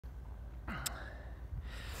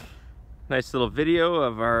Nice little video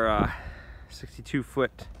of our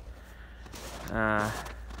 62-foot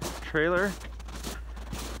trailer,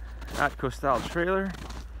 Atco style trailer.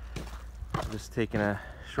 Just taking a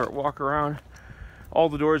short walk around. All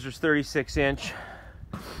the doors are 36-inch.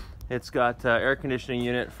 It's got air conditioning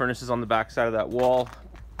unit, furnaces on the back side of that wall.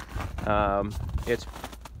 It's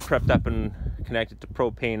prepped up and connected to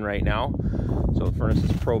propane right now, so the furnace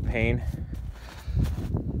is propane.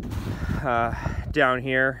 Down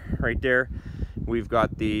here, right there, we've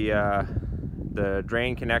got the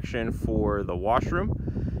drain connection for the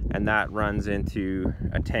washroom, and that runs into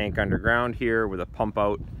a tank underground here with a pump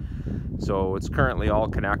out. So it's currently all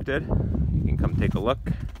connected. You can come take a look.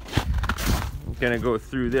 I'm gonna go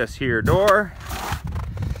through this here door.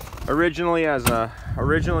 Originally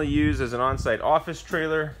used as an on-site office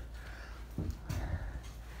trailer.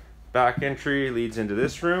 Back entry leads into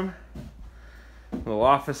this room. Little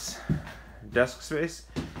office desk space.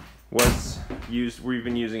 We've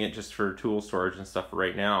been using it just for tool storage and stuff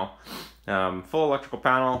right now. Full electrical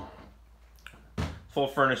panel, full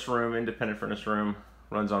furnace room, independent furnace room,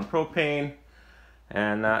 runs on propane.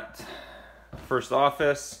 And that first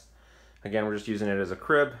office, again, we're just using it as a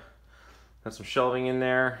crib. Got some shelving in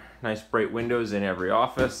there, nice bright windows in every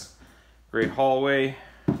office, great hallway,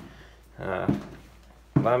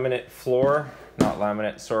 laminate floor, not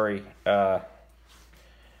laminate, sorry,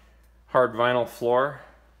 hard vinyl floor.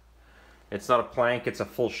 It's not a plank, it's a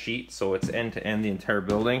full sheet, so it's end to end the entire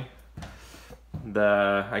building.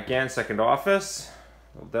 Again, second office,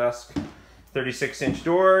 little desk, 36-inch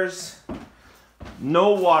doors,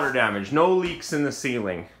 no water damage, no leaks in the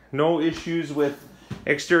ceiling, no issues with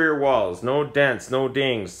exterior walls, no dents, no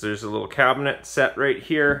dings. There's a little cabinet set right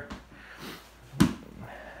here,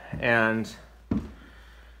 and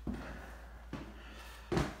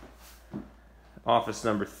office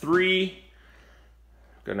number 3.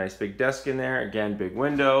 Got a nice big desk in there. Again, big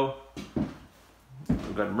window.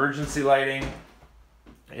 We've got emergency lighting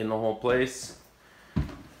in the whole place.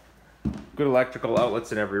 Good electrical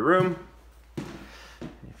outlets in every room.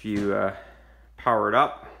 If you power it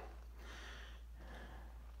up.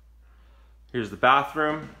 Here's the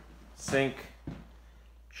bathroom, sink,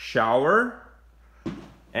 shower,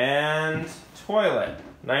 and toilet.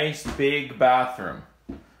 Nice big bathroom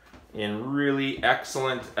in really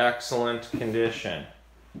excellent condition.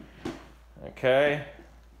 Okay,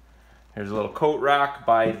 here's a little coat rack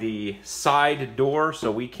by the side door,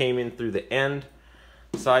 so we came in through the end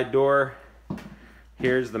side door.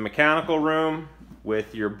 Here's the mechanical room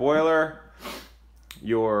with your boiler,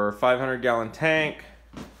 your 500-gallon tank,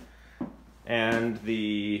 and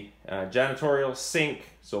the janitorial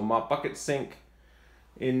sink, so mop bucket sink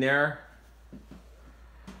in there.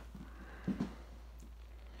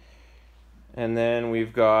 And then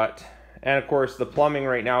we've got, and of course the plumbing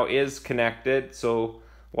right now is connected, so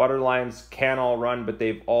water lines can all run, but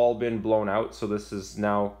they've all been blown out, so this is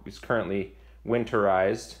currently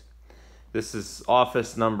winterized. This is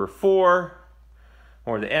office number 4,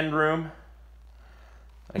 or the end room.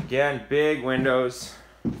 Again, big windows,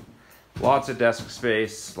 lots of desk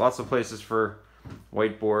space, lots of places for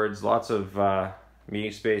whiteboards, lots of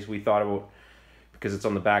meeting space. We thought about, because it's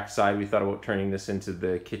on the back side, we thought about turning this into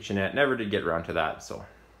the kitchenette. Never did get around to that, so.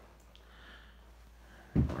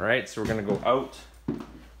 All right, so we're gonna go out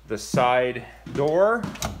the side door.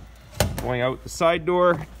 Going out the side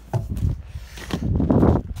door.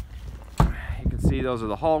 You can see those are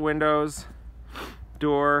the hall windows.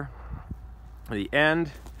 Door, the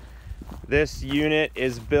end. This unit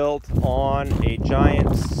is built on a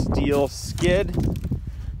giant steel skid.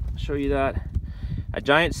 I'll show you that. A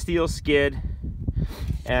giant steel skid,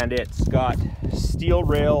 and it's got steel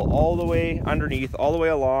rail all the way underneath, all the way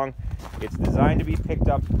along. It's designed to be picked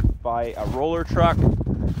up by a roller truck,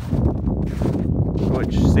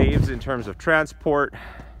 which saves in terms of transport.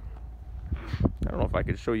 I don't know if I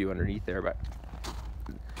could show you underneath there, but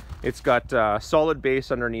it's got a solid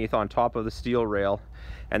base underneath on top of the steel rail,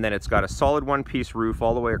 and then it's got a solid one-piece roof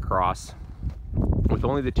all the way across with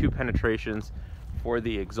only the 2 penetrations for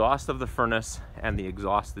the exhaust of the furnace and the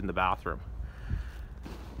exhaust in the bathroom.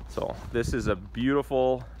 So this is a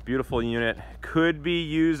beautiful unit. Could be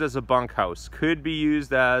used as a bunkhouse, could be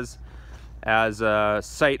used as a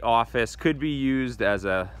site office, could be used as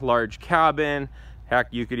a large cabin. Heck,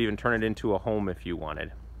 you could even turn it into a home if you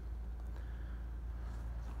wanted.